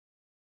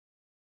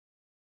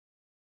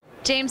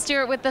James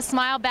Stewart with the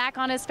smile back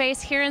on his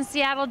face here in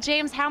Seattle.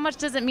 James, how much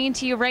does it mean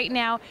to you right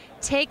now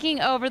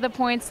taking over the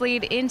points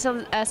lead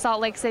into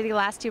Salt Lake City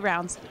last 2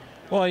 rounds?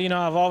 Well,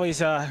 I've always,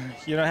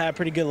 had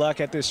pretty good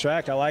luck at this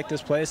track. I like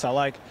this place. I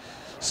like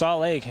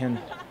Salt Lake, and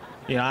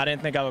I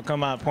didn't think I would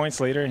come out points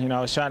leader.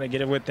 I was trying to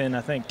get it within,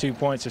 I think, 2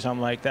 points or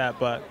something like that.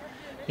 But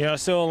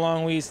still a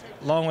long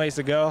ways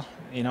to go.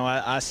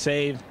 I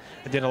saved.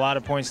 I did a lot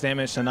of points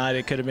damage tonight.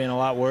 It could have been a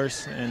lot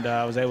worse, and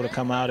I was able to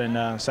come out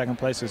in second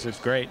place, which is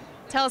great.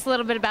 Tell us a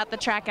little bit about the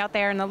track out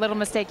there and the little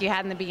mistake you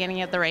had in the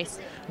beginning of the race.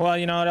 Well,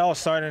 it all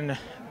started in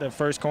the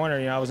first corner.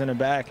 I was in the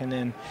back, and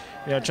then,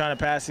 trying to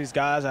pass these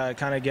guys, I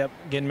kind of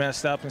getting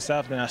messed up and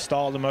stuff. Then I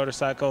stalled the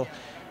motorcycle,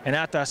 and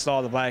after I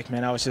stalled the bike,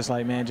 man, I was just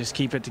like, man, just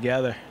keep it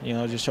together.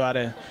 Just try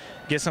to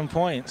get some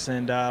points,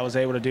 and I was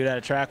able to do that.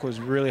 The track was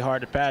really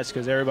hard to pass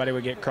because everybody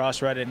would get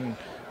cross-rutted and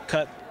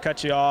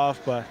cut you off,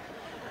 but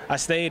I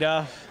stayed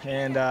up,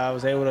 and I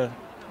was able to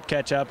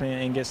catch up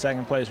and get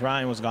second place.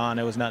 Ryan was gone.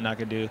 There was nothing I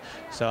could do,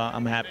 so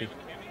I'm happy.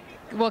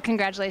 Well,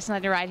 congratulations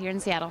on your ride here in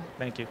Seattle.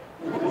 Thank you.